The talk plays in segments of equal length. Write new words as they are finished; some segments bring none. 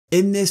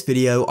In this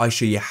video, I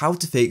show you how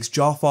to fix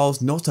jar files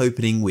not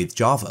opening with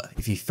Java.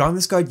 If you found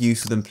this guide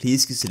useful, then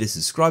please consider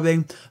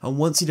subscribing, and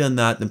once you've done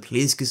that, then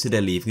please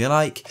consider leaving a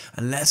like,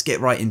 and let's get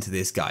right into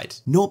this guide.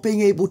 Not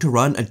being able to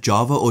run a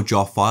Java or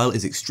jar file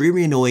is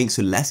extremely annoying,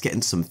 so let's get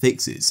into some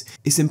fixes.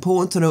 It's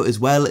important to note as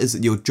well is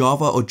that your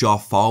Java or jar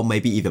file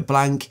may be either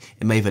blank,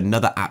 it may have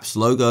another app's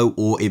logo,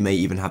 or it may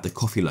even have the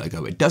coffee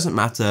logo. It doesn't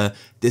matter,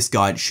 this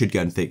guide should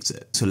go and fix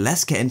it. So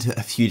let's get into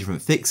a few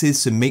different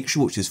fixes, so make sure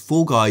you watch this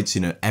full guide so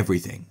you know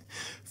everything.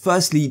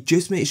 Firstly,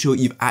 just make sure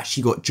you've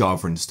actually got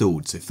Java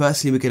installed. So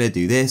firstly, we're going to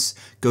do this,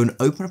 go and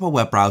open up our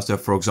web browser.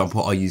 For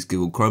example, I use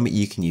Google Chrome,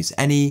 you can use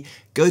any,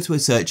 go to a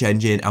search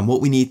engine, and what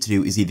we need to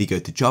do is either go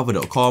to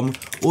java.com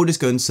or just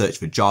go and search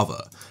for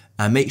Java,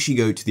 and make sure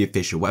you go to the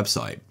official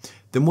website.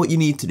 Then what you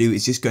need to do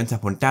is just go and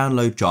tap on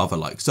download Java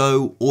like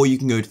so, or you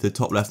can go to the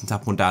top left and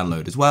tap on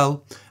download as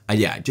well. And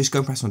yeah, just go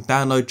and press on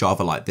download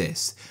Java like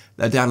this.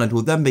 The download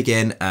will then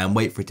begin and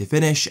wait for it to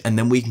finish, and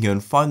then we can go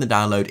and find the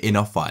download in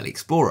our file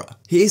explorer.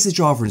 Here's the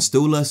Java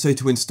installer, so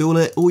to install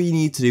it, all you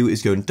need to do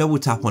is go and double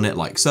tap on it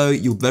like so.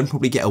 You'll then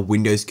probably get a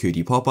Windows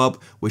security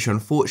pop-up, which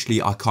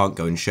unfortunately I can't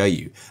go and show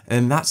you.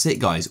 And that's it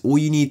guys, all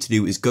you need to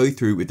do is go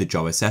through with the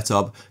Java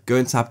setup, go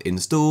and tap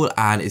install,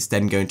 and it's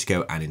then going to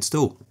go and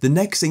install. The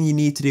next thing you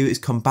need to do is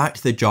come back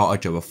to the jar or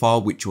Java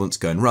file which you want to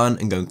go and run,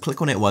 and go and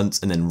click on it once,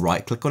 and then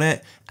right click on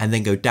it, and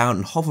then go down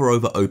and hover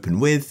over open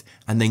with,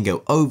 and then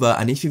go over,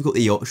 and if you've got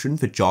the option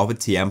for Java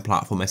TM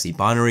platform SE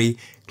binary,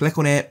 click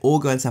on it, or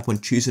go and tap on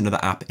choose another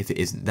app if it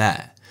isn't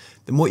there.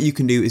 Then what you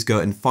can do is go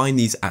and find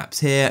these apps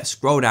here,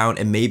 scroll down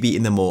and maybe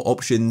in the more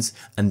options,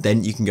 and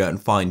then you can go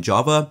and find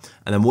Java,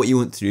 and then what you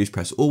want to do is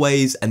press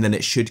always, and then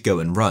it should go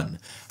and run.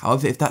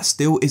 However, if that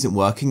still isn't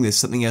working, there's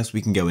something else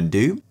we can go and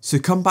do. So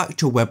come back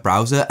to a web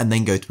browser and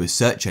then go to a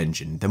search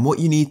engine. Then what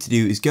you need to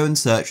do is go and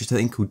search for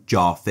something called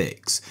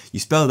jarfix. You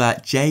spell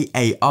that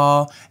J-A-R-F-I-X.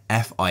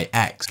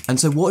 And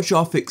so what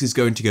jarfix is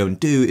going to go and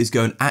do is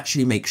go and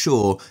actually make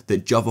sure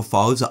that Java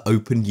files are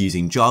opened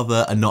using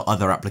Java and not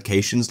other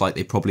applications like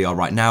they probably are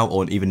right now,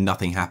 or even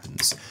nothing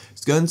happens.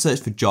 So go and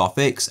search for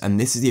jarfix, and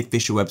this is the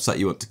official website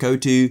you want to go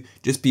to.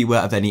 Just be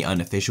aware of any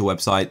unofficial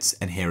websites,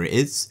 and here it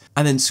is.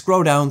 And then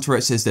scroll down to where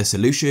it says their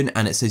solution,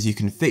 and it says you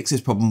can fix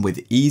this problem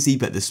with easy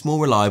but the small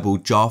reliable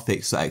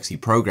jarfix.exe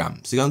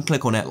program. So go and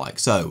click on it like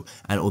so,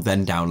 and it will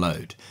then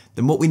download.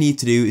 Then what we need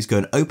to do is go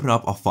and open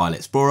up our file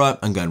explorer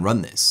and go and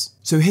run this.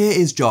 So here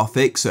is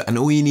jarfix, and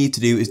all you need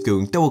to do is go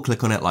and double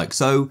click on it like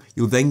so.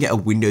 You'll then get a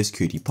Windows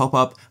security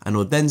pop-up, and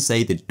it'll then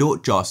say the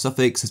 .jar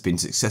suffix has been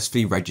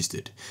successfully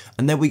registered.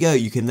 And there we go,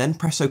 you can then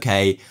press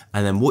OK,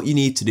 and then what you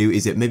need to do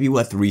is it may be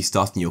worth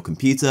restarting your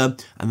computer,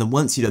 and then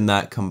once you've done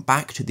that, come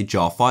back to the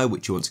jar file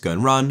which you want to go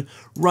and run,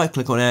 right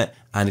click on it,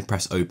 and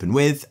press open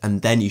with,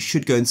 and then you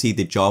should go and see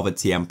the Java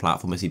TM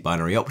platform SE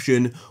binary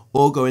option,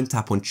 or go and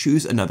tap on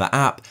choose another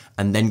app,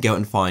 and then go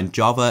and find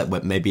Java,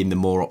 maybe in the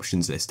more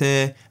options list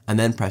here, and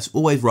then press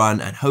always run,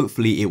 and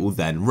hopefully it will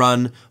then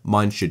run.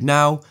 Mine should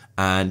now,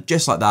 and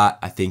just like that,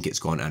 I think it's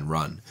gone and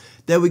run.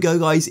 There we go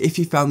guys, if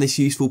you found this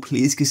useful,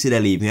 please consider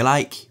leaving a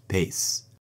like. Peace.